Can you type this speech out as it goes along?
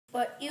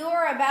you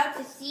are about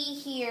to see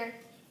here,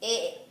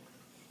 it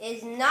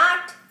is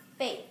not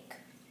fake.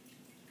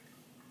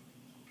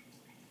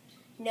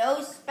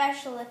 No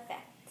special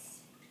effects.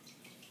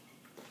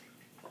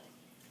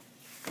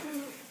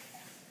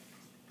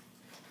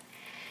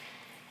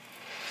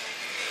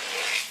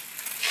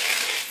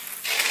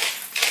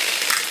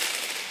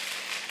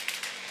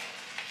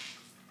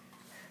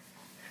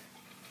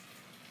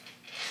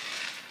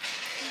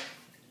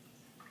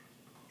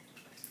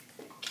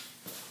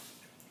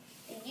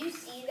 Did you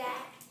see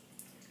that?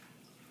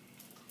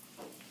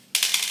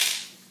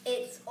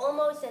 It's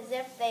almost as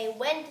if they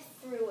went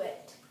through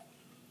it.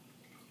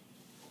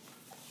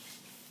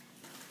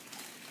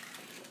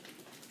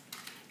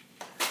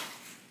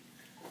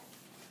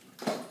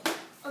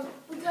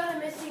 We got a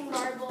missing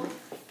marble.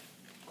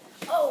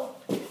 Oh,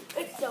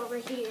 it's over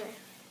here.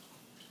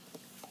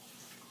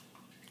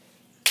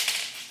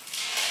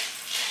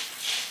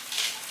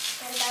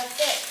 And that's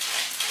it.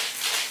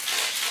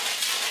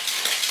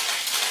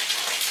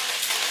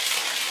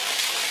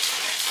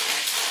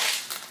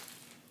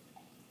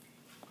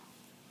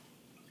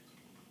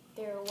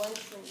 They were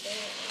once in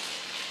there.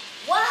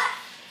 What?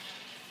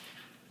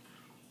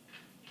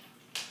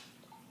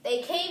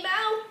 They came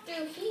out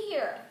through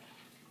here.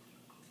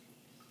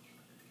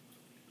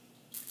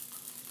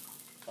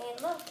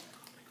 And look.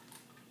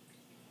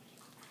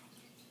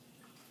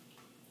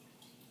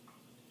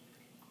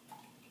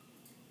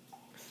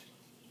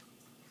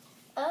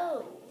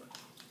 Oh.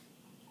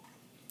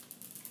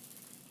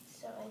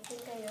 So I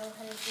think I know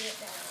how to do it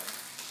now.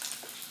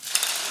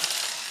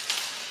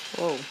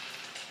 Whoa.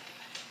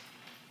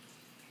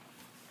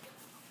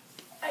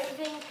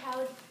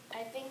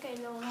 I think I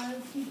know how to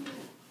do it.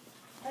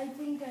 I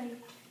think I know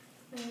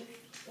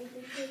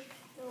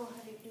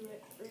how to do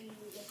it really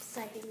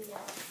exciting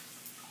now.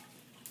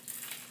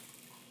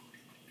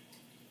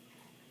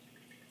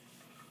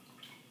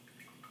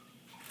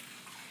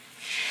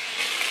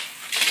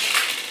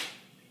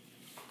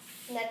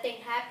 Nothing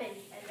happened,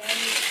 and then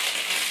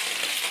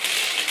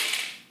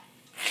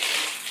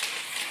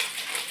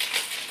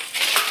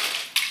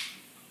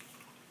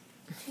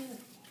two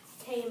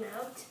came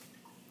out.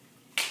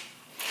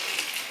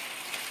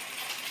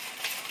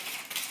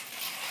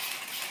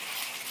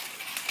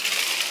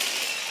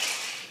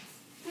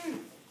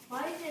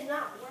 Why is it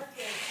not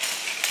working?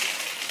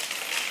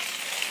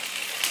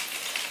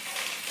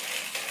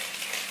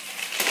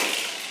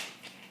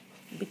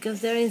 Because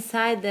they're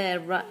inside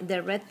the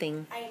red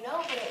thing. I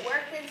know, but it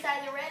worked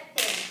inside the red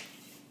thing.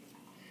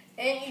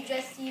 Didn't you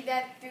just see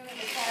that through the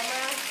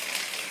camera?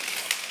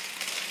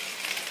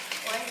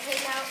 One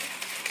came out.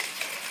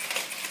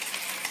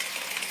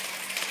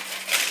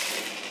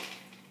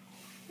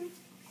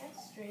 That's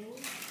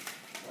strange.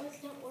 Oh,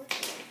 it's not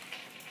working.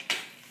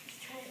 Let's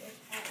try it with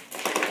that.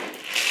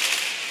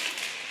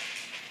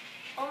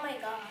 Oh my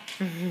god.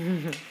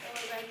 It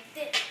was like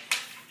this.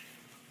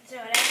 So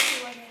it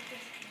actually was like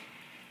this.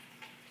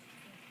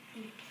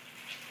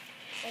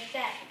 Like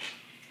that.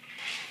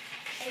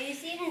 If you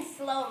see it in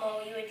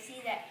slow-mo, you would see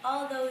that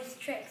all those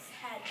tricks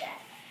had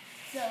that.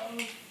 So,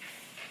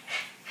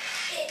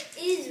 it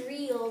is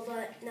real,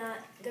 but not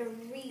the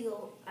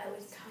real I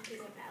was talking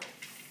about.